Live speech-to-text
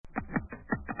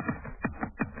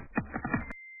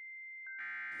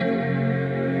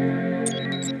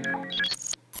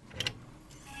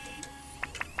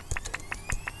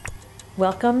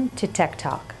Welcome to Tech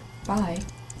Talk. Bye.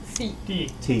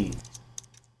 CDT.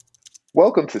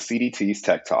 Welcome to CDT's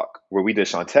Tech Talk, where we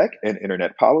dish on tech and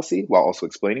internet policy while also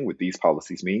explaining what these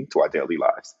policies mean to our daily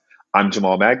lives. I'm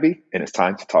Jamal Magby, and it's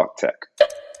time to talk tech.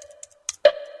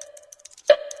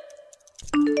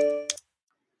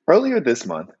 Earlier this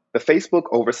month, the Facebook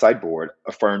Oversight Board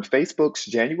affirmed Facebook's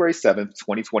January 7,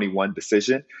 2021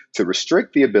 decision to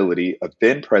restrict the ability of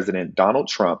then-President Donald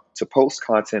Trump to post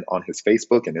content on his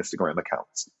Facebook and Instagram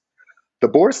accounts. The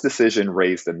board's decision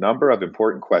raised a number of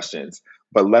important questions,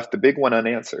 but left the big one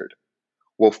unanswered.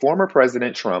 Will former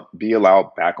President Trump be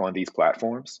allowed back on these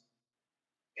platforms?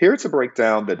 Here to break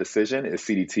down the decision is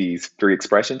CDT's Free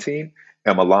Expression team,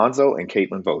 Emma Alonzo and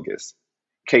Caitlin Voges.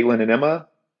 Caitlin and Emma,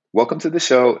 welcome to the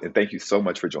show, and thank you so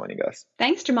much for joining us.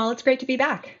 Thanks, Jamal. It's great to be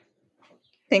back.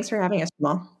 Thanks for having us,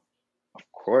 Jamal. Of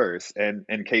course. And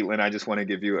Caitlin, I just want to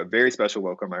give you a very special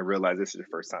welcome. I realize this is your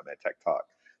first time at Tech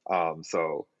Talk.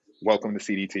 So welcome to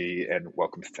CDT and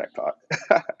welcome to Tech Talk.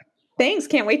 Thanks.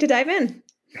 Can't wait to dive in.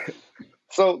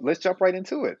 So let's jump right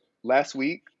into it. Last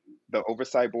week, the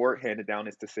Oversight Board handed down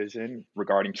its decision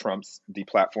regarding Trump's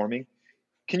deplatforming.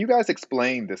 Can you guys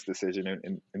explain this decision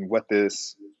and what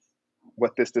this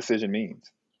decision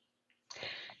means?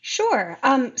 Sure.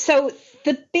 So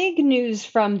the big news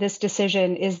from this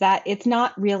decision is that it's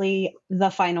not really the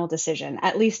final decision,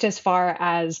 at least as far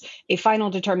as a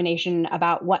final determination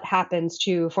about what happens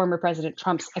to former President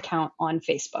Trump's account on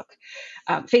Facebook.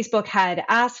 Facebook had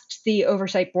asked the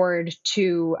Oversight Board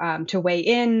to weigh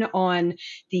in on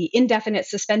the indefinite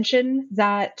suspension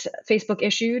that Facebook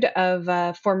issued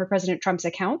of former President Trump's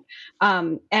account,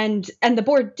 and the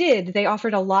board did. They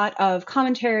offered a lot of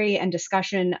commentary and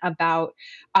discussion about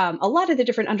a lot of the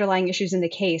different underlying issues in the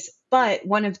case, but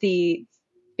one of the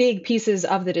big pieces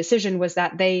of the decision was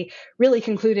that they really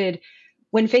concluded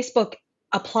when Facebook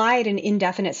applied an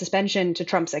indefinite suspension to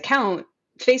Trump's account,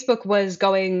 Facebook was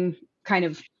going kind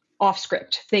of off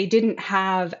script. They didn't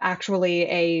have actually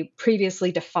a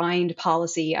previously defined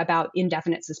policy about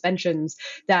indefinite suspensions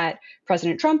that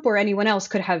President Trump or anyone else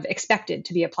could have expected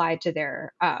to be applied to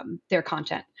their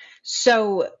content.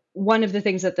 So one of the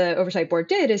things that the Oversight Board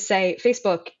did is say,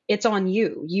 Facebook, it's on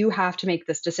you. You have to make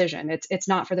this decision. It's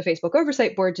not for the Facebook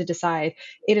Oversight Board to decide.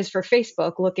 It is for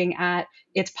Facebook looking at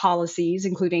its policies,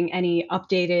 including any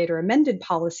updated or amended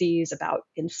policies about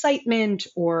incitement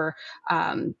or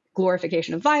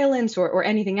glorification of violence or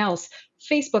anything else.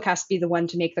 Facebook has to be the one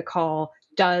to make the call.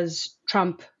 Does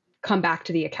Trump come back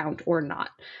to the account or not?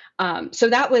 So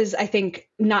that was, I think,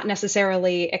 not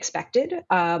necessarily expected.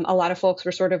 A lot of folks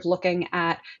were sort of looking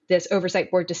at this Oversight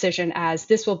Board decision as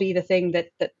this will be the thing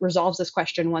that resolves this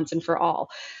question once and for all.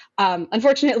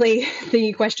 Unfortunately,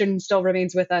 the question still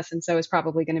remains with us, and so is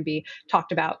probably going to be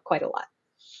talked about quite a lot.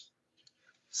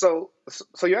 So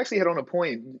you actually hit on a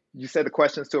point. You said the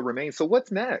question still remains. So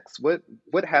what's next?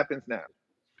 What happens now?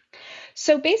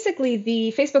 So basically,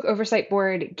 the Facebook Oversight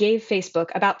Board gave Facebook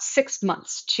about 6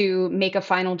 months to make a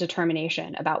final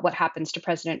determination about what happens to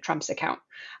President Trump's account.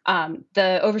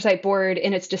 The Oversight Board,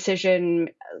 in its decision,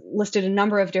 listed a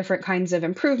number of different kinds of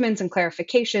improvements and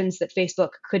clarifications that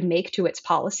Facebook could make to its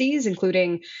policies,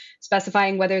 including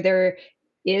specifying whether there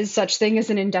is such thing as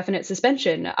an indefinite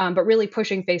suspension, but really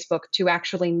pushing Facebook to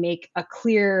actually make a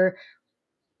clear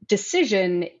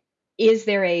decision. Is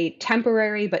there a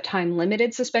temporary but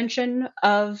time-limited suspension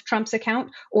of Trump's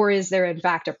account, or is there in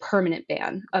fact a permanent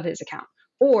ban of his account?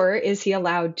 Or is he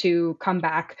allowed to come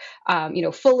back,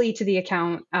 fully to the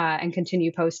account and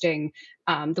continue posting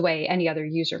the way any other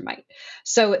user might?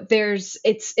 So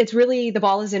it's really, the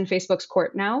ball is in Facebook's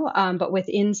court now. But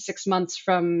within 6 months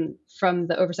from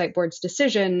the Oversight Board's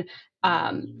decision,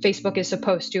 Facebook is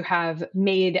supposed to have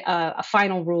made a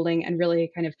final ruling and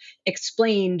really kind of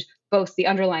explained both the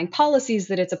underlying policies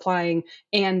that it's applying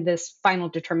and this final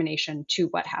determination to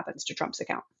what happens to Trump's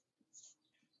account.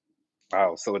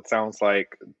 Wow. So it sounds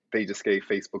like they just gave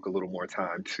Facebook a little more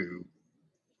time to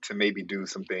maybe do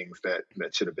some things that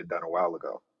should have been done a while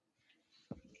ago.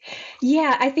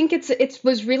 Yeah, I think it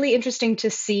was really interesting to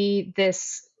see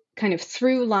this kind of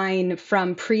through line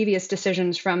from previous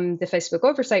decisions from the Facebook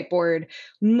Oversight Board.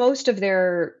 Most of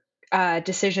their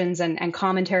decisions and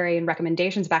commentary and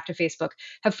recommendations back to Facebook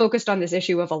have focused on this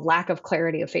issue of a lack of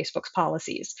clarity of Facebook's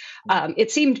policies. It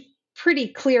seemed pretty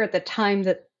clear at the time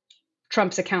that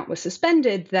Trump's account was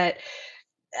suspended that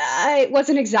it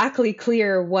wasn't exactly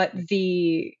clear what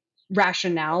the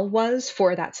rationale was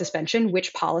for that suspension,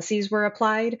 which policies were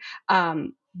applied,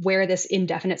 where this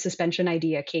indefinite suspension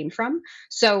idea came from.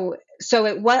 So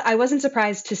I wasn't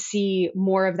surprised to see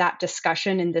more of that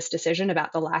discussion in this decision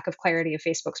about the lack of clarity of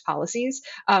Facebook's policies.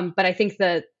 But I think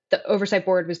that the oversight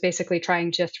board was basically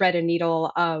trying to thread a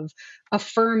needle of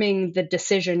affirming the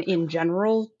decision in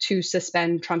general to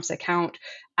suspend Trump's account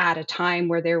at a time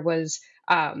where there was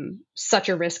such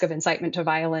a risk of incitement to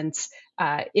violence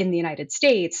in the United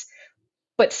States,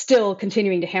 but still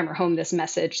continuing to hammer home this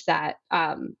message that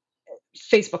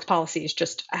Facebook's policies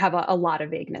just have a lot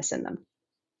of vagueness in them.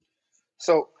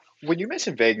 So when you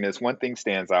mention vagueness, one thing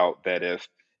stands out that if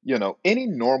any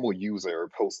normal user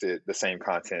posted the same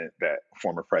content that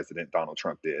former President Donald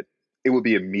Trump did, it would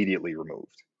be immediately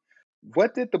removed.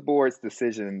 What did the board's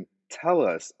decision tell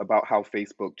us about how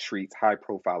Facebook treats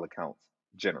high-profile accounts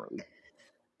generally?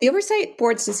 The Oversight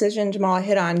Board's decision, Jamal,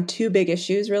 hit on two big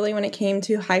issues really when it came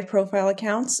to high profile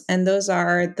accounts. And those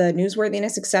are the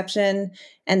newsworthiness exception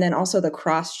and then also the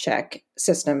cross check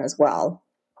system as well.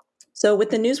 So, with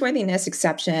the newsworthiness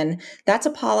exception, that's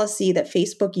a policy that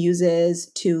Facebook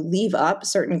uses to leave up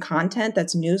certain content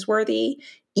that's newsworthy,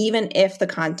 even if the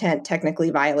content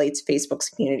technically violates Facebook's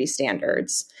community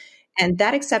standards. And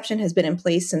that exception has been in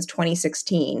place since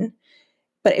 2016.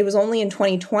 But it was only in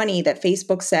 2020 that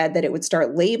Facebook said that it would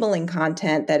start labeling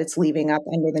content that it's leaving up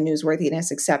under the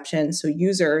newsworthiness exception so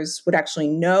users would actually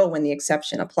know when the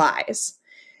exception applies.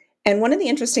 And one of the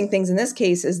interesting things in this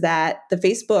case is that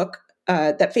Facebook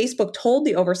told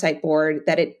the Oversight Board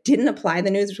that it didn't apply the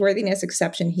newsworthiness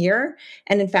exception here.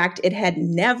 And in fact, it had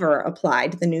never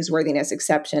applied the newsworthiness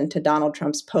exception to Donald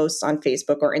Trump's posts on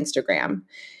Facebook or Instagram.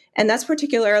 And that's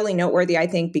particularly noteworthy, I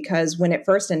think, because when it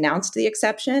first announced the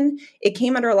exception, it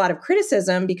came under a lot of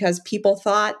criticism because people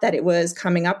thought that it was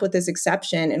coming up with this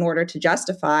exception in order to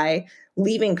justify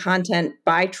leaving content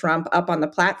by Trump up on the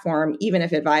platform, even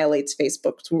if it violates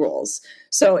Facebook's rules.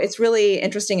 So it's really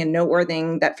interesting and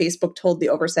noteworthy that Facebook told the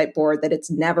Oversight Board that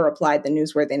it's never applied the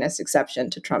newsworthiness exception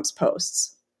to Trump's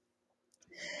posts.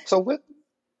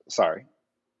 Sorry.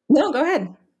 No, go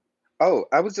ahead. Oh,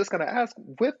 I was just going to ask,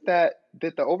 with that,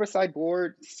 did the Oversight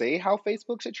Board say how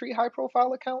Facebook should treat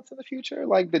high-profile accounts in the future?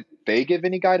 Like, did they give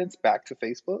any guidance back to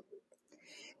Facebook?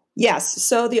 Yes.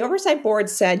 So the Oversight Board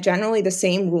said generally the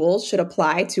same rules should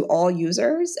apply to all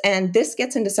users. And this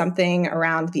gets into something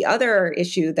around the other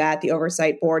issue that the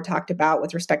Oversight Board talked about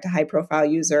with respect to high profile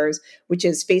users, which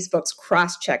is Facebook's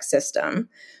cross-check system.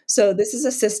 So this is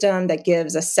a system that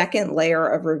gives a second layer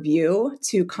of review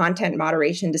to content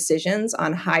moderation decisions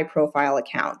on high profile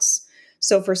accounts.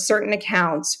 So for certain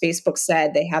accounts, Facebook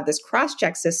said they have this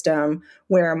cross-check system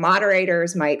where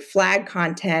moderators might flag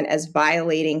content as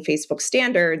violating Facebook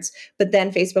standards, but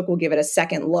then Facebook will give it a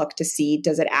second look to see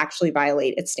does it actually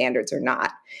violate its standards or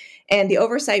not. And the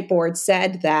Oversight Board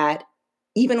said that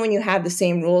even when you have the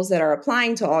same rules that are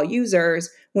applying to all users,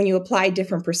 when you apply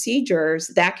different procedures,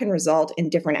 that can result in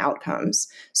different outcomes.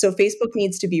 So Facebook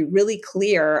needs to be really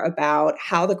clear about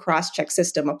how the cross-check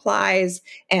system applies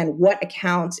and what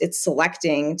accounts it's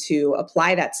selecting to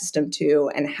apply that system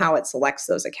to and how it selects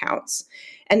those accounts.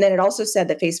 And then it also said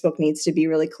that Facebook needs to be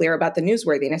really clear about the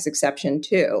newsworthiness exception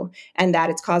too, and that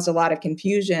it's caused a lot of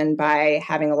confusion by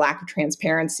having a lack of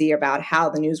transparency about how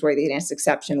the newsworthiness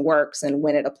exception works and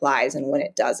when it applies and when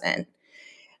it doesn't.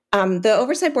 The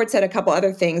Oversight Board said a couple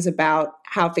other things about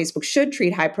how Facebook should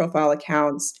treat high-profile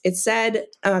accounts. It said,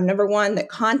 number one, that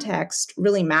context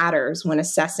really matters when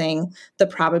assessing the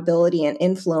probability and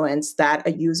influence that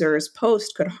a user's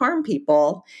post could harm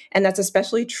people. And that's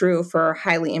especially true for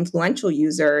highly influential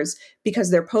users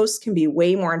because their posts can be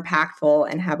way more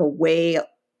impactful and have a way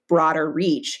broader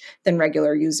reach than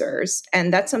regular users.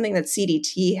 And that's something that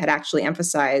CDT had actually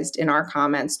emphasized in our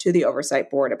comments to the Oversight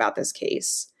Board about this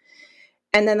case.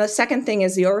 And then the second thing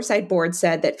is the Oversight Board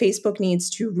said that Facebook needs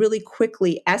to really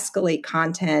quickly escalate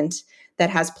content that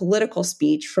has political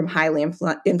speech from highly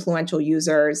influential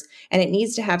users, and it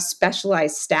needs to have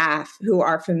specialized staff who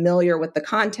are familiar with the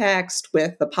context,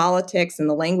 with the politics and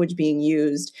the language being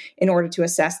used in order to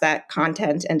assess that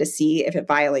content and to see if it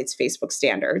violates Facebook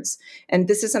standards. And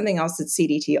this is something else that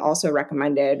CDT also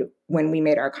recommended when we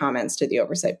made our comments to the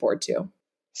Oversight Board too.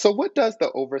 So what does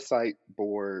the Oversight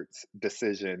Board's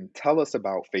decision tell us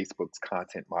about Facebook's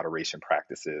content moderation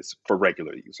practices for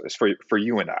regular users, for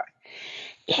you and I?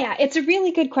 Yeah, it's a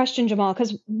really good question, Jamal,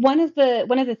 because one of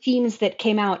the themes that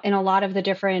came out in a lot of the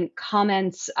different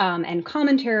comments and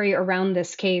commentary around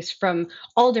this case from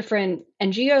all different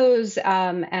NGOs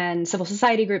and civil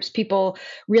society groups, people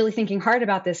really thinking hard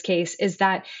about this case, is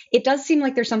that it does seem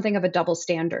like there's something of a double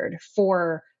standard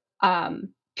for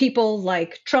people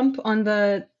like Trump on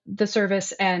the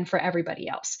service and for everybody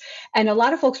else. And a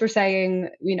lot of folks were saying,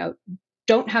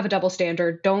 don't have a double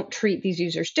standard, don't treat these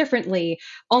users differently,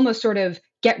 almost sort of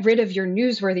get rid of your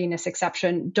newsworthiness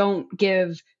exception, don't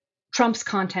give Trump's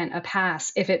content a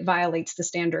pass if it violates the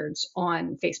standards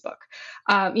on Facebook.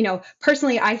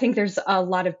 Personally, I think there's a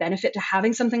lot of benefit to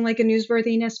having something like a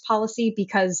newsworthiness policy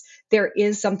because there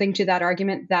is something to that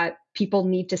argument that people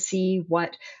need to see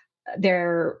what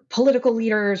their political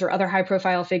leaders or other high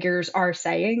profile figures are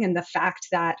saying. And the fact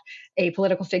that a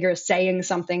political figure is saying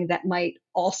something that might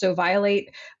also violate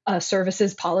a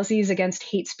service's policies against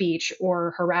hate speech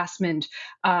or harassment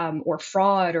or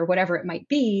fraud or whatever it might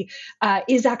be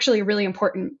is actually a really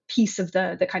important piece of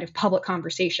the kind of public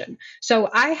conversation. So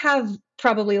I have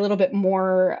probably a little bit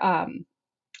more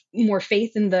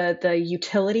faith in the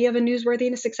utility of a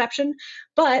newsworthiness exception.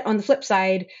 But on the flip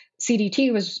side,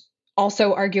 CDT was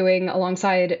also arguing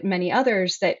alongside many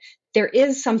others that there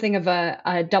is something of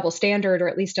a double standard, or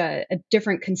at least a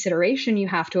different consideration you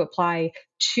have to apply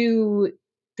to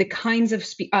the kinds of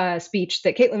speech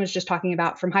that Caitlin was just talking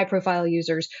about from high profile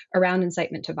users around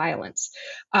incitement to violence.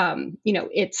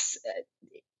 It's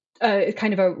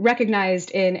kind of a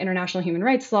recognized in international human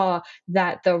rights law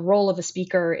that the role of a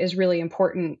speaker is really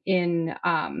important in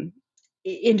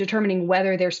determining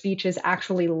whether their speech is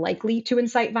actually likely to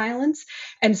incite violence.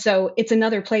 And so it's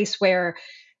another place where,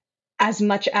 as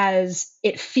much as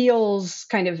it feels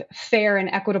kind of fair and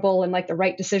equitable and like the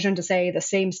right decision to say the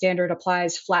same standard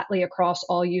applies flatly across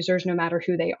all users, no matter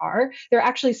who they are, there are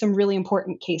actually some really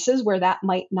important cases where that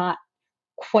might not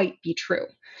quite be true.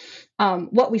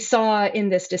 What we saw in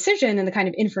this decision and the kind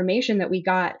of information that we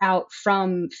got out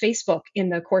from Facebook in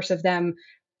the course of them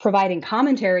providing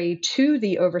commentary to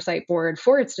the oversight board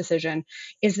for its decision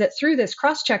is that through this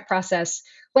cross-check process,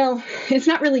 well, it's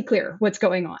not really clear what's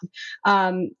going on.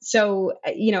 As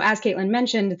Caitlin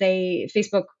mentioned,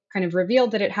 Facebook kind of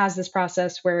revealed that it has this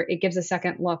process where it gives a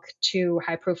second look to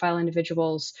high profile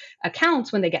individuals'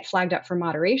 accounts when they get flagged up for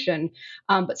moderation.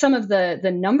 But some of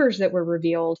the numbers that were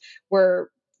revealed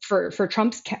were for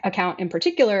Trump's account in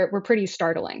particular were pretty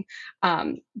startling.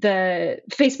 The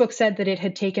Facebook said that it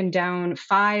had taken down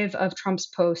 5 of Trump's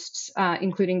posts,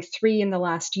 including 3 in the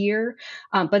last year,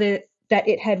 that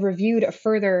it had reviewed a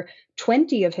further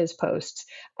 20 of his posts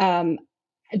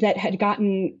that had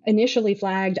gotten initially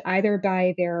flagged either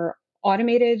by their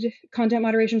automated content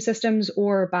moderation systems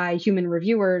or by human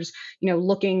reviewers,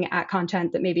 looking at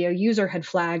content that maybe a user had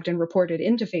flagged and reported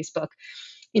into Facebook.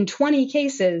 In 20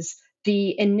 cases,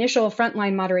 the initial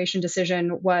frontline moderation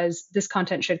decision was this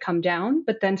content should come down,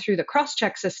 but then through the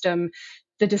cross-check system,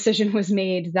 the decision was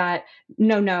made that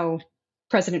no,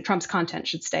 President Trump's content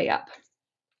should stay up.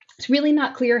 It's really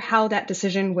not clear how that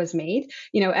decision was made.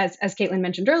 As Caitlin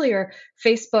mentioned earlier,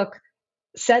 Facebook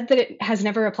said that it has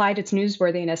never applied its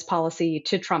newsworthiness policy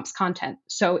to Trump's content.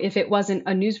 So if it wasn't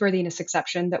a newsworthiness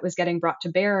exception that was getting brought to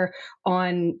bear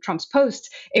on Trump's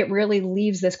posts, it really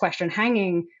leaves this question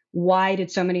hanging. Why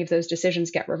did so many of those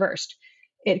decisions get reversed?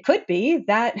 It could be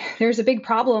that there's a big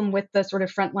problem with the sort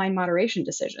of frontline moderation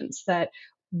decisions, that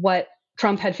what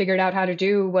Trump had figured out how to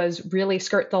do was really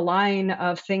skirt the line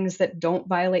of things that don't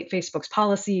violate Facebook's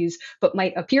policies, but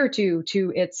might appear to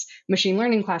its machine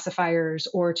learning classifiers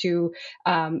or to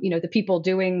the people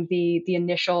doing the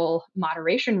initial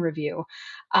moderation review.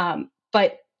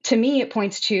 But to me, it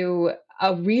points to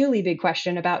a really big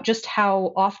question about just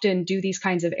how often do these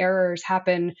kinds of errors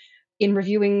happen in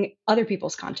reviewing other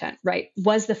people's content, right?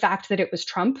 Was the fact that it was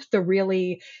Trump the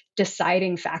really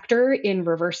deciding factor in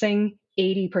reversing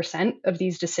 80% of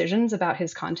these decisions about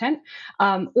his content?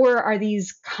 Or are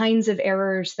these kinds of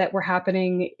errors that were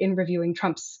happening in reviewing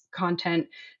Trump's content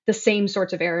the same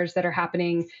sorts of errors that are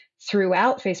happening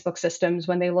throughout Facebook systems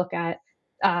when they look at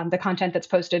the content that's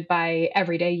posted by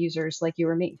everyday users like you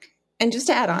or me? And just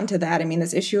to add on to that, I mean,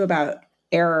 this issue about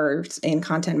errors in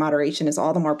content moderation is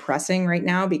all the more pressing right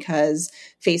now because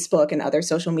Facebook and other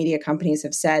social media companies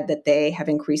have said that they have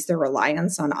increased their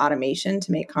reliance on automation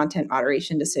to make content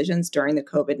moderation decisions during the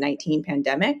COVID-19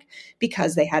 pandemic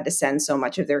because they had to send so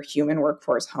much of their human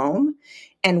workforce home.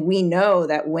 And we know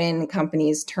that when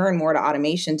companies turn more to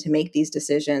automation to make these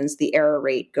decisions, the error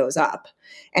rate goes up.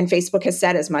 And Facebook has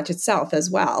said as much itself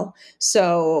as well.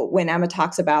 So when Emma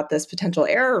talks about this potential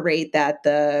error rate that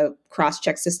the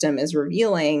cross-check system is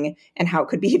revealing and how it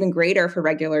could be even greater for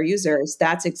regular users,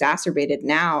 that's exacerbated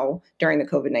now during the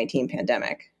COVID-19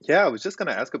 pandemic. Yeah, I was just going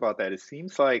to ask about that. It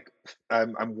seems like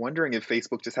I'm wondering if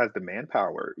Facebook just has the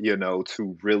manpower,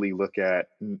 to really look at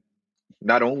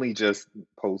not only just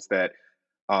posts that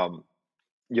um,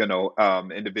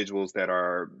 individuals that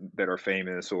are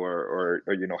famous or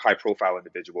high profile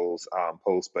individuals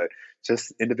post, but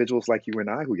just individuals like you and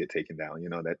I who get taken down.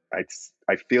 That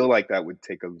I feel like that would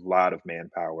take a lot of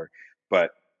manpower,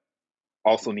 but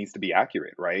also needs to be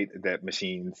accurate, right? That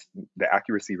machines, the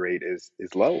accuracy rate is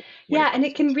low when it Yeah, and comes it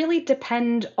to can machines. really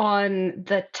depend on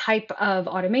the type of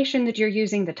automation that you're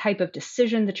using, the type of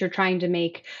decision that you're trying to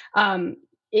make.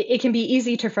 It can be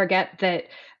easy to forget that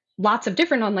lots of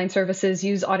different online services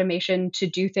use automation to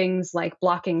do things like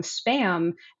blocking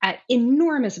spam at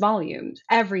enormous volumes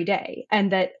every day,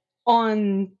 and that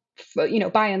on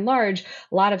by and large,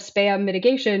 a lot of spam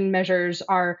mitigation measures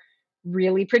are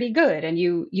really pretty good, and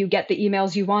you get the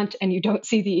emails you want, and you don't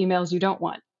see the emails you don't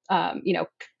want.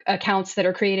 Accounts that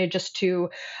are created just to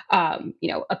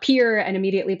appear and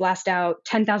immediately blast out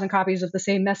 10,000 copies of the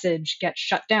same message get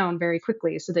shut down very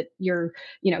quickly, so that your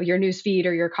news feed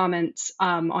or your comments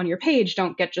on your page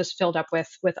don't get just filled up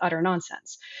with utter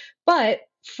nonsense. But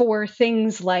for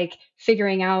things like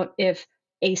figuring out if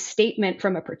a statement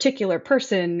from a particular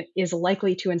person is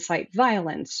likely to incite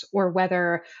violence, or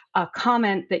whether a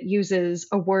comment that uses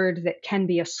a word that can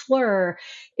be a slur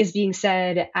is being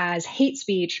said as hate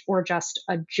speech or just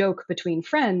a joke between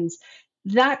friends,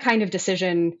 that kind of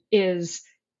decision is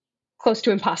close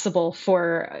to impossible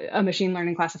for a machine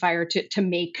learning classifier to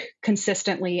make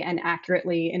consistently and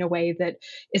accurately in a way that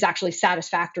is actually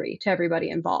satisfactory to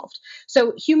everybody involved.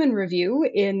 So, human review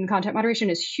in content moderation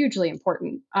is hugely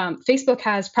important. Facebook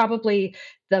has probably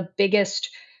the biggest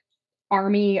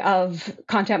army of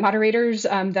content moderators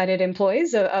that it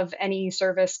employs of any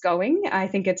service going. I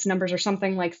think its numbers are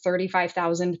something like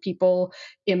 35,000 people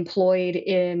employed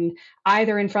in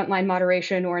either in frontline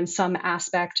moderation or in some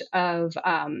aspect of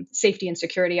safety and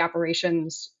security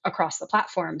operations across the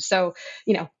platform. So,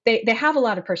 they have a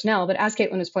lot of personnel, but as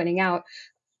Caitlin was pointing out,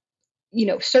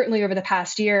 certainly over the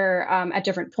past year, at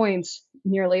different points,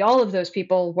 nearly all of those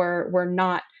people were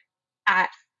not at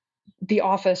the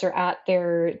office or at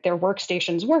their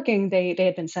workstations working. They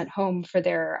had been sent home for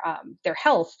their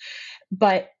health.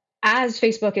 But as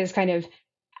Facebook is kind of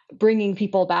bringing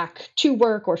people back to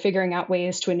work or figuring out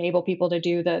ways to enable people to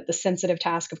do the sensitive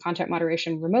task of content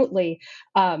moderation remotely,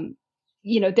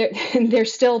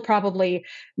 there's still probably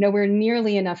nowhere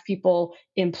nearly enough people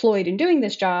employed in doing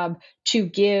this job to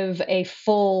give a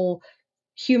full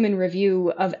human review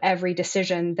of every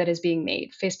decision that is being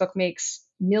made. Facebook makes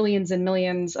millions and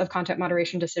millions of content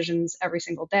moderation decisions every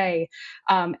single day.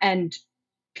 And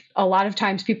a lot of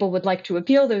times people would like to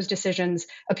appeal those decisions.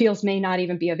 Appeals may not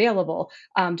even be available,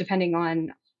 depending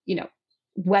on,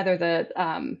 whether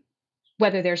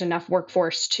whether there's enough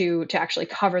workforce to actually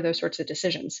cover those sorts of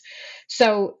decisions.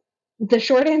 So the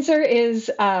short answer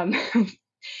is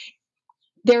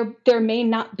there may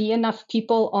not be enough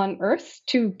people on Earth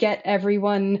to get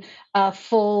everyone a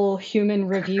full human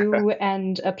review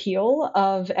and appeal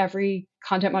of every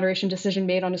content moderation decision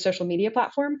made on a social media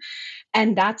platform,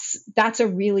 and that's a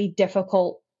really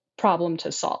difficult problem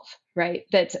to solve. Right,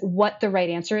 that's what the right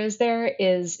answer is. There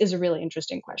is a really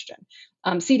interesting question.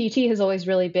 CDT has always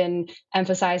really been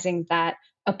emphasizing that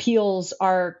appeals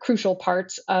are crucial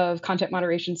parts of content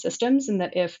moderation systems, and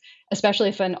that especially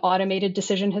if an automated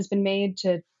decision has been made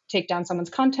to take down someone's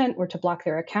content or to block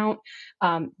their account,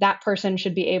 that person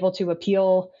should be able to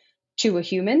appeal to a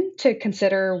human to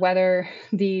consider whether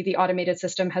the automated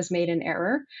system has made an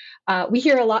error. We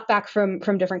hear a lot back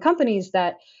from different companies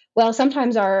that, well,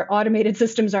 sometimes our automated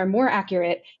systems are more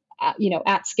accurate,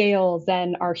 at scale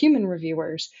than our human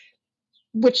reviewers,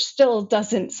 which still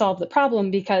doesn't solve the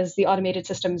problem, because the automated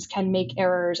systems can make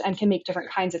errors and can make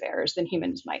different kinds of errors than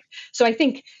humans might. So I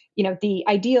think, the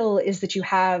ideal is that you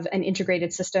have an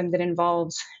integrated system that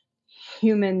involves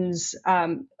humans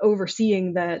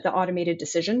overseeing the automated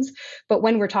decisions. But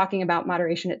when we're talking about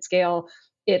moderation at scale,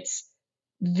 it's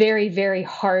very, very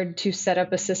hard to set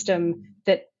up a system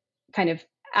that kind of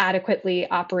adequately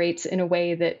operates in a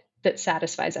way that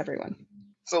satisfies everyone.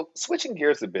 So, switching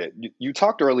gears a bit, you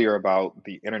talked earlier about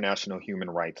the international human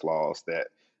rights laws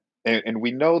and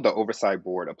we know the oversight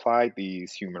board applied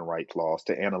these human rights laws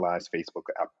to analyze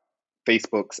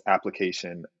Facebook's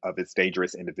application of its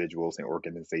dangerous individuals and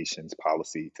organizations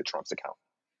policy to Trump's account.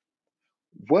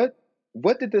 What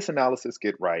what did this analysis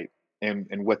get right, and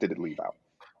what did it leave out?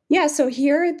 Yeah, so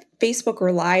here Facebook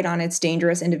relied on its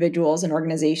dangerous individuals and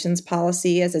organizations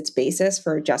policy as its basis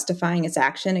for justifying its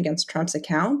action against Trump's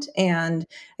account. And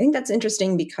I think that's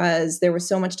interesting because there was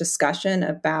so much discussion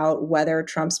about whether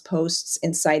Trump's posts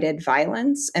incited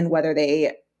violence and whether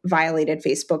they violated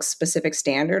Facebook's specific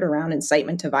standard around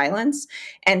incitement to violence.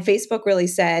 And Facebook really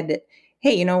said,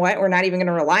 hey, you know what? We're not even going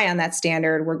to rely on that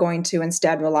standard. We're going to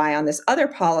instead rely on this other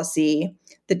policy,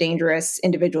 the dangerous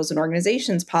individuals and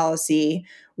organizations policy,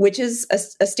 which is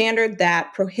a standard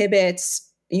that prohibits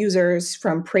users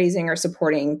from praising or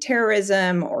supporting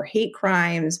terrorism or hate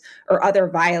crimes or other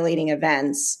violating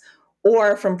events,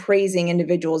 or from praising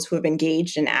individuals who have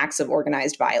engaged in acts of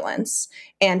organized violence.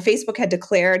 And Facebook had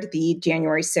declared the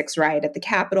January 6th riot at the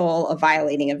Capitol a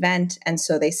violating event. And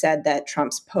so they said that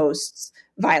Trump's posts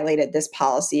violated this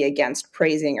policy against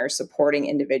praising or supporting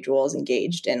individuals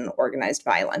engaged in organized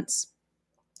violence.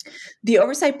 The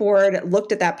Oversight Board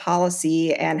looked at that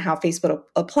policy and how Facebook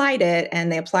applied it,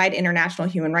 and they applied international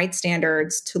human rights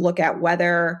standards to look at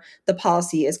whether the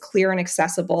policy is clear and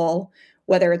accessible,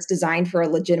 whether it's designed for a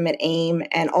legitimate aim,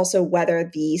 and also whether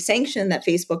the sanction that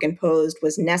Facebook imposed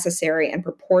was necessary and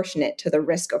proportionate to the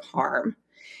risk of harm.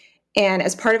 And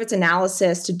as part of its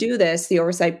analysis to do this, the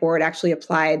Oversight Board actually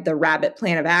applied the Rabbit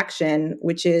Plan of Action,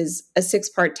 which is a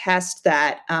 6-part test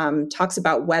that talks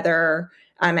about whether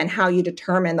and how you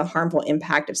determine the harmful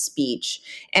impact of speech.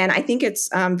 And I think it's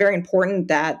very important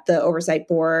that the Oversight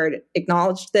Board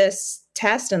acknowledged this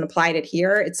test and applied it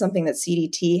here. It's something that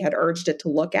CDT had urged it to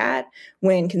look at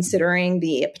when considering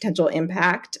the potential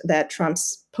impact that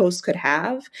Trump's posts could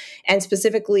have. And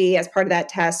specifically, as part of that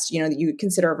test, you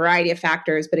consider a variety of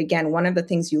factors. But again, one of the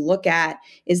things you look at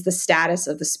is the status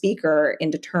of the speaker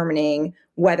in determining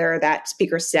whether that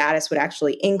speaker's status would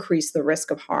actually increase the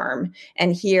risk of harm.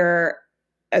 And here,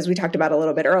 as we talked about a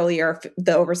little bit earlier,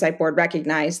 the Oversight Board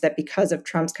recognized that because of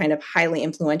Trump's kind of highly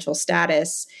influential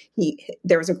status,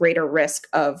 there was a greater risk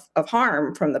of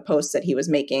harm from the posts that he was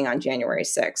making on January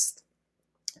 6th.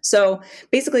 So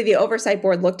basically, the Oversight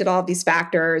Board looked at all of these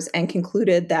factors and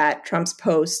concluded that Trump's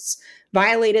posts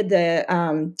violated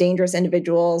the dangerous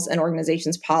individuals and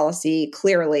organizations policy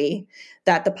clearly,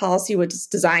 that the policy was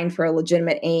designed for a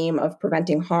legitimate aim of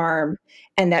preventing harm,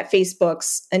 and that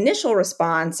Facebook's initial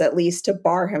response, at least to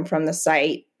bar him from the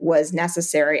site, was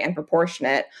necessary and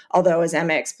proportionate. Although, as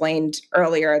Emma explained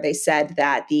earlier, they said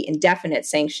that the indefinite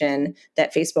sanction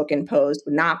that Facebook imposed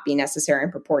would not be necessary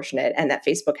and proportionate, and that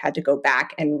Facebook had to go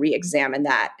back and re-examine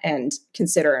that and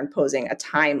consider imposing a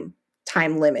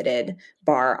time-limited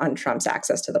bar on Trump's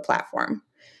access to the platform.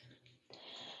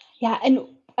 Yeah, and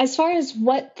as far as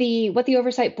what the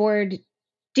Oversight Board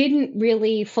didn't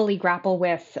really fully grapple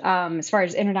with, as far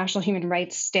as international human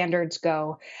rights standards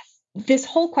go, this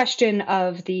whole question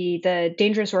of the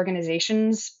dangerous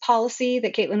organizations policy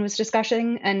that Caitlin was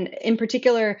discussing, and in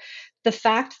particular, the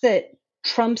fact that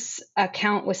Trump's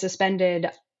account was suspended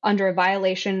under a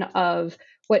violation of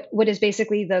what is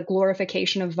basically the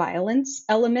glorification of violence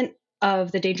element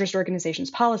of the dangerous organizations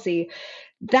policy,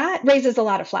 that raises a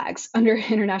lot of flags under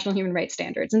international human rights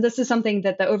standards. And this is something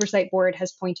that the Oversight Board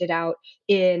has pointed out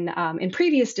in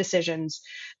previous decisions.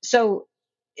 So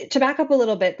to back up a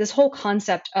little bit, this whole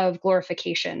concept of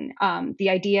glorification, the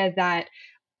idea that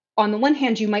on the one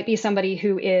hand, you might be somebody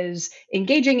who is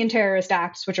engaging in terrorist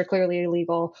acts, which are clearly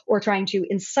illegal, or trying to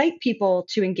incite people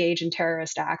to engage in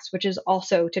terrorist acts, which is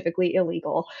also typically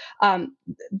illegal.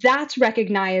 That's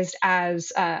recognized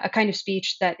as a kind of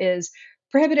speech that is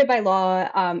prohibited by law,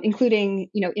 including,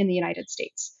 in the United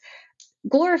States.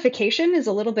 Glorification is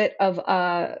a little bit of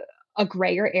a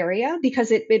grayer area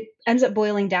because it ends up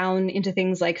boiling down into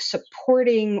things like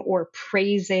supporting or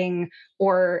praising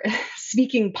or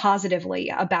speaking positively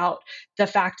about the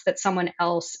fact that someone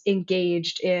else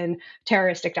engaged in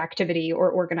terroristic activity or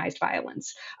organized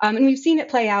violence. And we've seen it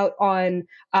play out on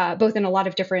both in a lot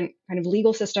of different kind of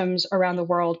legal systems around the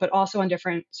world, but also on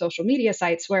different social media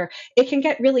sites where it can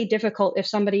get really difficult if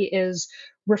somebody is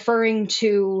referring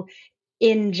to,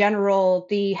 in general,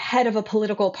 the head of a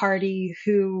political party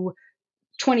who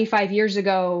 25 years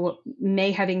ago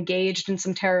may have engaged in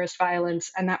some terrorist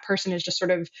violence, and that person is just sort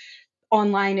of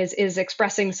online is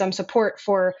expressing some support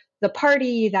for the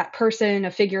party, that person,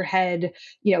 a figurehead.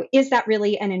 Is that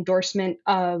really an endorsement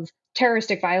of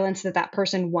terroristic violence that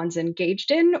person once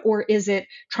engaged in, or is it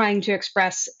trying to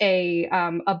express a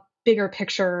bigger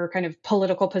picture kind of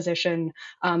political position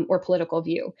or political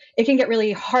view? It can get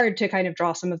really hard to kind of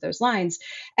draw some of those lines.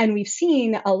 And we've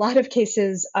seen a lot of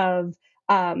cases of,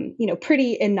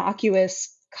 pretty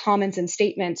innocuous comments and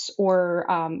statements or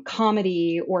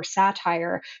comedy or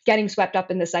satire getting swept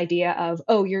up in this idea of,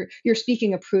 oh, you're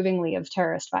speaking approvingly of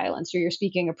terrorist violence, or you're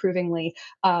speaking approvingly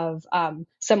of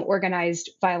some organized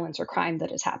violence or crime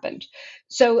that has happened.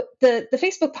 So the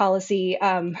Facebook policy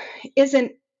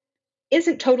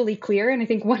isn't totally clear. And I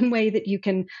think one way that you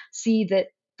can see that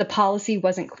the policy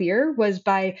wasn't clear was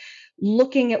by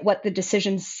looking at what the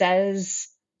decision says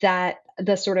that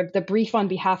the brief on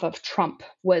behalf of Trump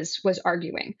was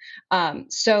arguing.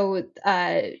 So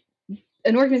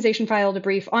an organization filed a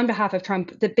brief on behalf of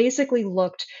Trump that basically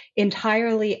looked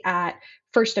entirely at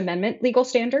First Amendment legal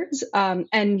standards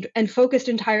and focused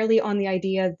entirely on the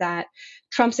idea that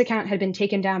Trump's account had been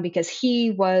taken down because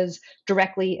he was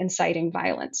directly inciting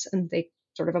violence. And they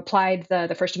sort of applied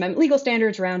the First Amendment legal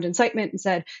standards around incitement and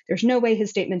said there's no way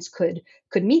his statements could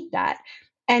meet that.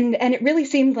 And it really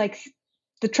seemed like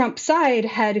the Trump side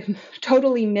had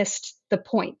totally missed the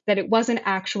point, that it wasn't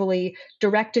actually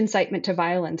direct incitement to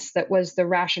violence that was the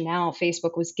rationale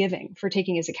Facebook was giving for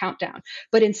taking his account down.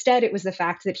 But instead, it was the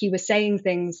fact that he was saying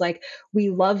things like, we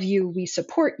love you, we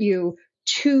support you,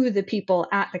 to the people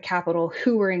at the Capitol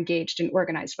who were engaged in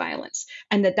organized violence.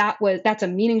 And that's a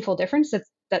meaningful difference.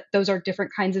 That those are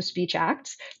different kinds of speech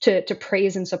acts to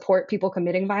praise and support people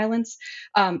committing violence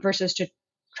versus to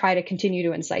try to continue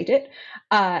to incite it.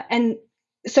 And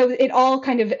so it all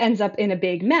kind of ends up in a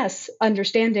big mess,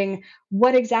 understanding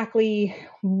what exactly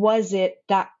was it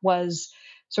that was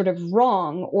sort of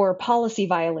wrong or policy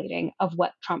violating of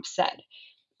what Trump said.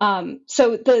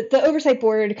 So the oversight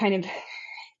board kind of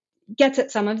gets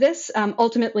at some of this,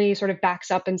 ultimately sort of backs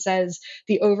up and says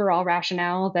the overall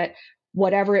rationale that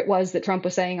whatever it was that Trump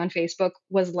was saying on Facebook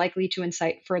was likely to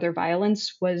incite further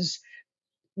violence was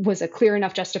a clear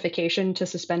enough justification to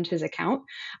suspend his account.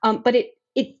 But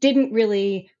it didn't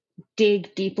really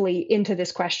dig deeply into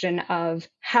this question of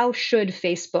how should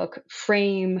Facebook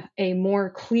frame a more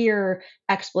clear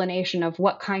explanation of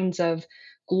what kinds of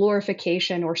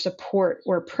glorification or support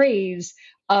or praise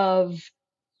of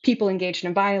people engaged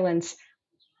in violence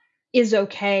is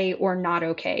okay or not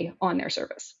okay on their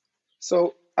service.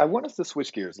 So I want us to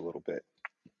switch gears a little bit.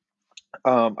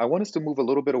 I want us to move a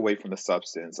little bit away from the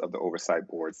substance of the Oversight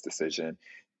Board's decision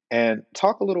and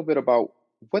talk a little bit about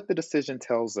what the decision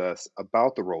tells us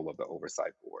about the role of the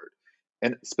Oversight Board,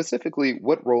 and specifically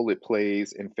what role it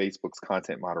plays in Facebook's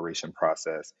content moderation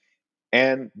process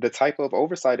and the type of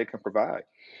oversight it can provide.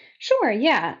 Sure,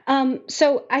 yeah.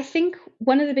 So I think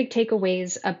one of the big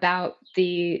takeaways about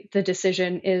the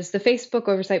decision is the Facebook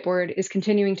Oversight Board is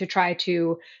continuing to try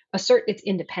to assert its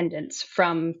independence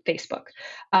from Facebook.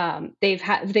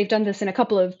 They've done this in a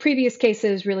couple of previous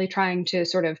cases, really trying to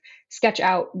sort of sketch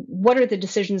out what are the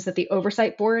decisions that the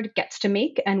Oversight Board gets to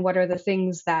make and what are the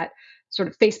things that sort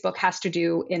of Facebook has to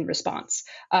do in response.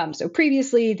 So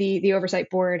previously, the Oversight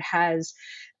Board has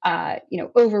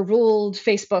overruled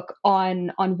Facebook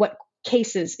on what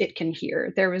cases it can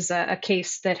hear. There was a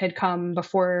case that had come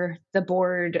before the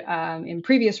board in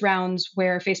previous rounds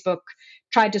where Facebook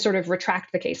tried to sort of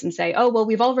retract the case and say, oh, well,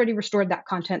 we've already restored that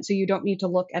content, so you don't need to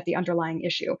look at the underlying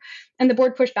issue. And the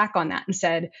board pushed back on that and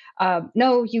said,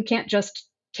 no, you can't just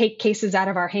take cases out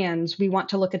of our hands. We want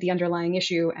to look at the underlying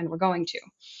issue, and we're going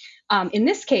to. In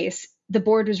this case, the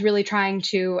board was really trying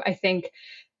to, I think,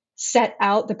 set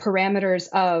out the parameters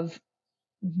of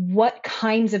what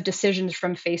kinds of decisions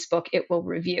from Facebook it will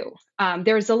review.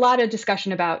 There's a lot of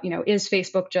discussion about, is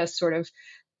Facebook just sort of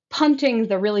punting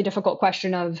the really difficult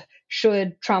question of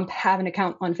should Trump have an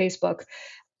account on Facebook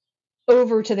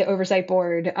over to the oversight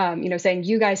board, saying,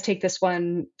 you guys take this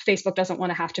one. Facebook doesn't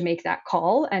want to have to make that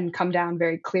call and come down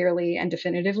very clearly and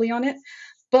definitively on it.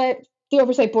 But the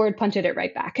oversight board punted it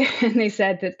right back. And they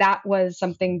said that was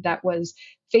something that was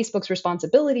Facebook's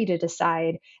responsibility to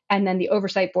decide. And then the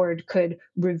oversight board could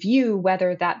review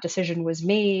whether that decision was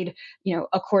made,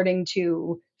 according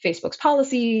to Facebook's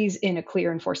policies in a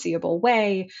clear and foreseeable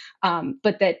way.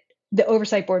 But that the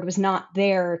oversight board was not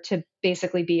there to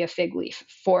basically be a fig leaf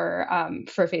for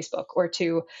Facebook or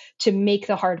to make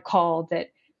the hard call that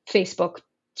Facebook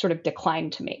sort of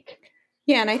declined to make.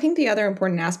 Yeah, and I think the other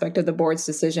important aspect of the board's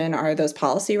decision are those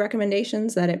policy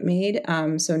recommendations that it made.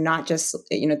 So not just,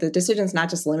 the decision's not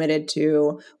just limited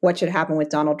to what should happen with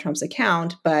Donald Trump's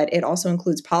account, but it also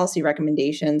includes policy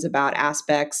recommendations about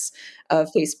aspects of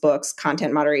Facebook's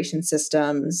content moderation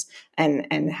systems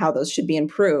and how those should be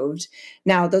improved.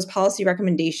 Now, those policy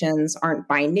recommendations aren't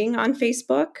binding on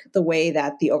Facebook the way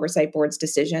that the Oversight Board's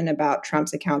decision about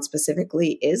Trump's account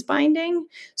specifically is binding.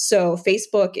 So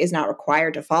Facebook is not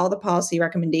required to follow the policy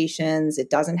recommendations.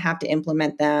 It doesn't have to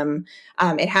implement them.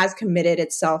 It has committed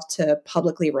itself to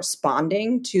publicly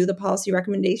responding to the policy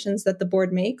recommendations that the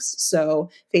board makes.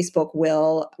 So Facebook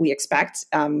will, we expect,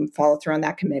 follow through on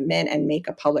that commitment and make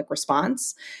a public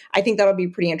response. I think that'll be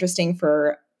pretty interesting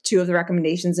for two of the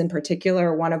recommendations in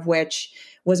particular, one of which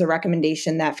was a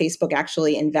recommendation that Facebook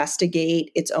actually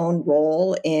investigate its own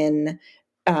role in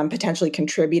potentially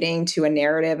contributing to a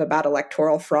narrative about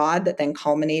electoral fraud that then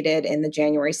culminated in the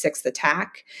January 6th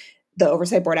attack. The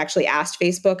Oversight Board actually asked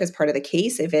Facebook as part of the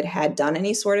case if it had done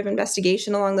any sort of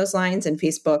investigation along those lines, and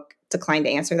Facebook declined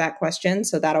to answer that question.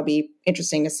 So that'll be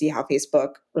interesting to see how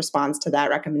Facebook responds to that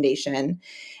recommendation.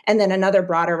 And then another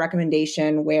broader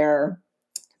recommendation where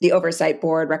the Oversight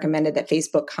Board recommended that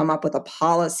Facebook come up with a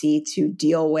policy to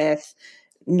deal with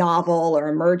novel or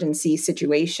emergency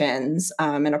situations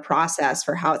and a process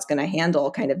for how it's going to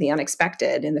handle kind of the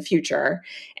unexpected in the future.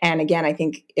 And again, I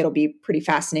think it'll be pretty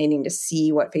fascinating to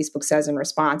see what Facebook says in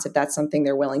response, if that's something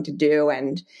they're willing to do,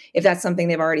 and if that's something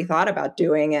they've already thought about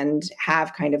doing and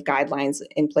have kind of guidelines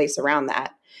in place around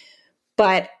that.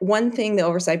 But one thing the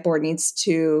Oversight Board needs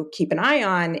to keep an eye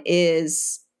on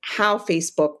is how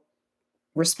Facebook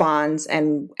responds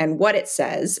and what it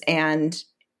says. And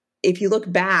if you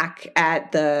look back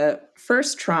at the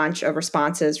first tranche of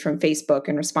responses from Facebook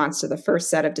in response to the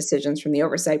first set of decisions from the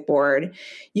Oversight Board,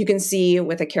 you can see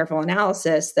with a careful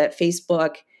analysis that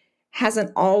Facebook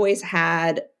hasn't always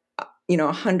had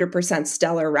 100%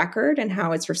 stellar record in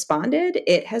how it's responded.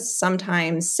 It has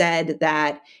sometimes said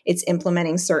that it's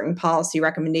implementing certain policy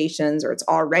recommendations, or it's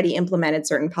already implemented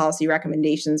certain policy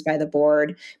recommendations by the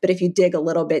board. But if you dig a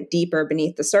little bit deeper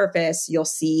beneath the surface, you'll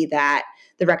see that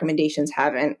the recommendations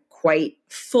haven't quite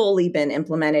fully been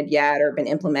implemented yet, or been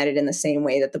implemented in the same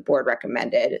way that the board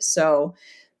recommended. So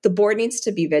the board needs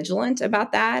to be vigilant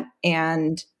about that.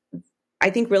 And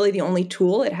I think really the only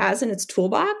tool it has in its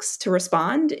toolbox to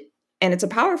respond, and it's a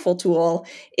powerful tool,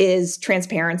 is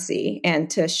transparency, and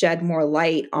to shed more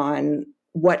light on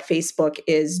what Facebook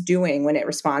is doing when it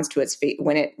responds to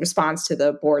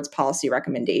the board's policy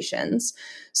recommendations.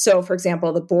 So, for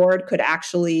example, the board could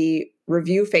actually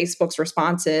review Facebook's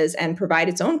responses and provide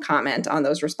its own comment on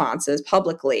those responses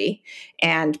publicly,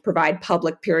 and provide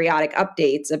public periodic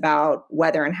updates about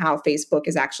whether and how Facebook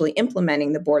is actually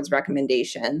implementing the board's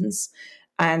recommendations.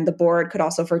 And the board could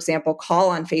also, for example,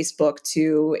 call on Facebook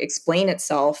to explain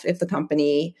itself if the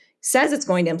company says it's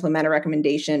going to implement a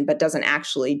recommendation but doesn't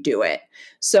actually do it.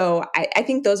 So I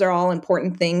think those are all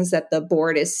important things that the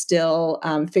board is still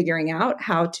figuring out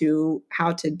how to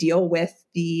deal with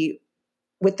the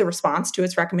response to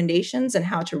its recommendations, and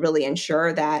how to really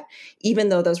ensure that even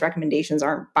though those recommendations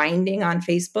aren't binding on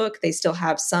Facebook, they still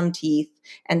have some teeth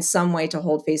and some way to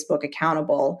hold Facebook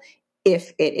accountable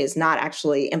if it is not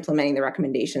actually implementing the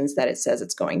recommendations that it says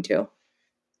it's going to.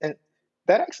 And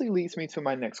that actually leads me to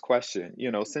my next question.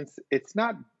 Since it's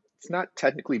not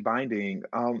technically binding,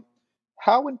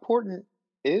 how important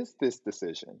is this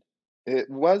decision? It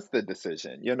was the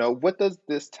decision. What does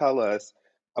this tell us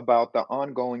about the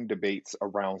ongoing debates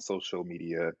around social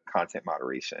media content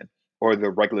moderation, or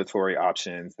the regulatory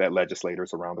options that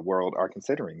legislators around the world are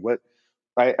considering?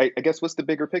 I guess what's the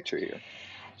bigger picture here?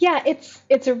 Yeah,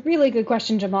 it's a really good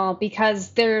question, Jamal,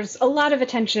 because there's a lot of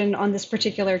attention on this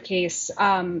particular case.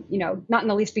 Not in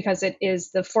the least because it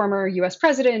is the former U.S.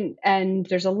 president, and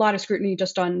there's a lot of scrutiny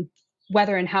just on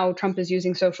whether and how Trump is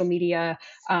using social media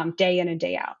day in and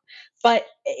day out. But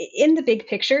in the big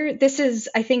picture, this is,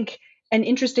 I think, an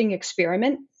interesting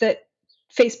experiment that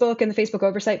Facebook and the Facebook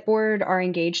Oversight Board are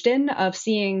engaged in, of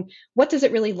seeing what does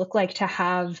it really look like to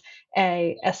have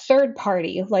a third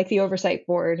party like the Oversight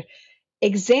Board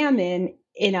examine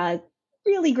in a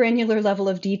really granular level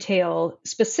of detail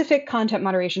specific content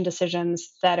moderation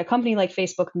decisions that a company like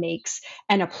Facebook makes,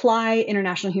 and apply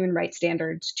international human rights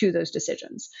standards to those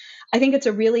decisions. I think it's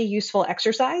a really useful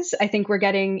exercise. I think we're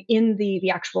getting in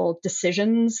the actual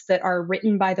decisions that are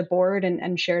written by the board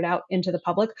and shared out into the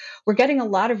public, we're getting a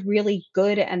lot of really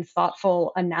good and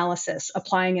thoughtful analysis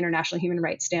applying international human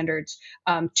rights standards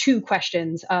to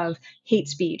questions of hate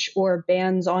speech, or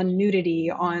bans on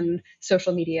nudity on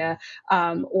social media,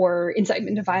 or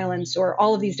incitement to violence, or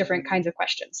all of these different kinds of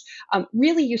questions.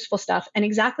 Really useful stuff, and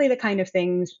exactly the kind of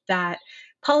things that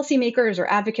policymakers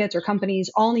or advocates or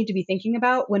companies all need to be thinking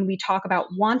about when we talk about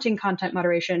wanting content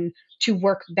moderation to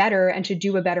work better and to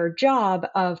do a better job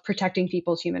of protecting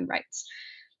people's human rights.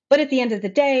 But at the end of the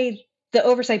day, the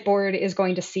Oversight Board is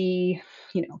going to see,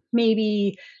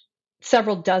 maybe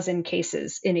several dozen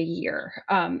cases in a year.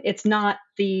 It's not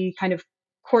the kind of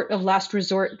court of last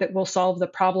resort that will solve the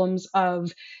problems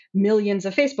of millions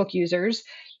of Facebook users.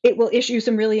 It will issue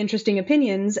some really interesting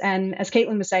opinions. And as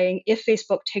Caitlin was saying, if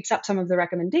Facebook takes up some of the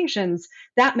recommendations,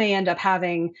 that may end up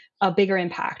having a bigger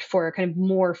impact for kind of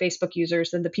more Facebook users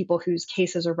than the people whose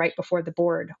cases are right before the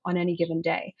board on any given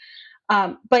day.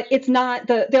 But it's not,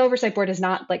 the Oversight Board is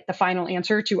not like the final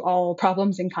answer to all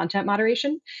problems in content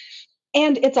moderation.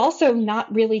 And it's also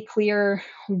not really clear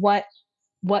what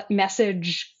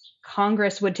message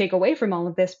Congress would take away from all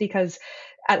of this, because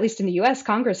at least in the US,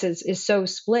 Congress is so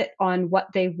split on what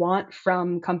they want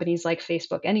from companies like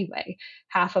Facebook anyway.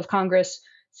 Half of Congress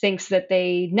thinks that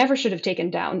they never should have taken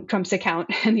down Trump's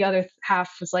account, and the other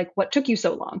half was like, "What took you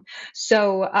so long?"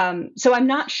 So I'm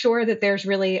not sure that there's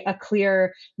really a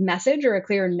clear message or a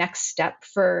clear next step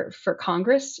for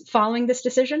Congress following this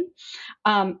decision.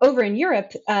 Over in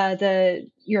Europe, the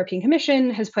European Commission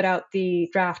has put out the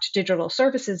draft Digital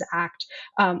Services Act,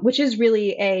 which is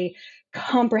really a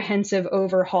comprehensive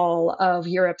overhaul of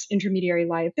Europe's intermediary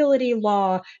liability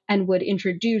law and would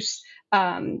introduce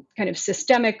kind of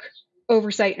systemic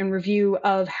oversight and review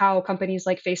of how companies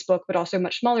like Facebook, but also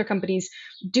much smaller companies,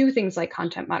 do things like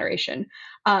content moderation.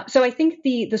 So I think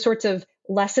the sorts of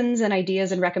lessons and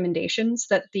ideas and recommendations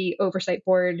that the oversight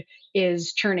board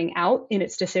is churning out in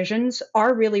its decisions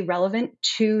are really relevant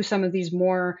to some of these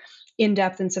more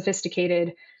in-depth and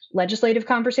sophisticated legislative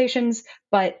conversations,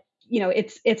 but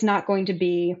it's not going to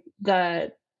be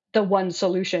the one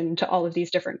solution to all of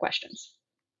these different questions.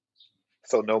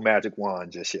 So no magic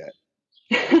wand just yet.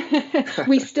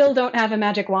 We still don't have a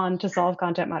magic wand to solve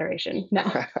content moderation. No.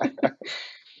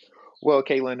 Well,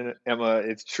 Caitlin and Emma,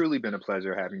 it's truly been a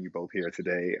pleasure having you both here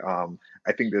today.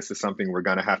 I think this is something we're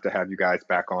going to have you guys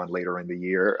back on later in the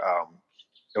year.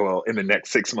 Well, in the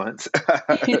next 6 months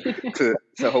to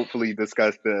hopefully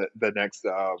discuss the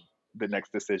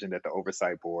next decision that the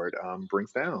oversight board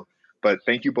brings down. But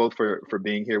thank you both for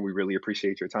being here. We really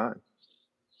appreciate your time.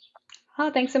 Oh,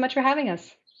 thanks so much for having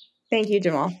us. Thank you,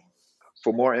 Jamal.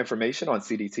 For more information on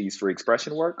CDT's free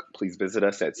expression work, please visit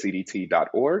us at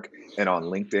cdt.org and on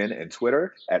LinkedIn and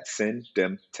Twitter at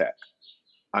CinDemTech.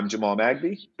 I'm Jamal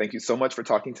Magby. Thank you so much for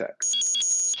Talking Tech.